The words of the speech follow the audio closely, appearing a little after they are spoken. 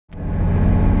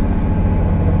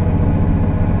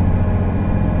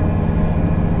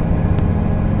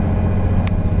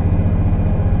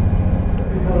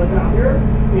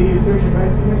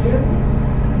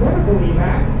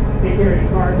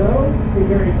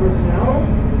personnel.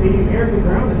 They do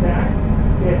air-to-ground attacks.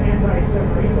 They have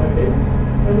anti-submarine weapons.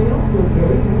 And they also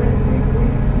carry United States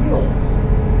Navy SEALs.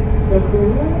 The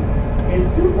crew is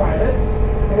 2 pilots,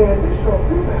 and an additional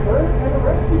crew member, and a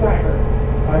rescue diver.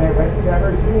 That rescue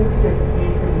diver is used just in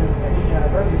case there's any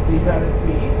emergencies out at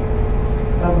sea.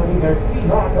 These are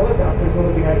Seahawk helicopters we're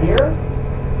looking at here.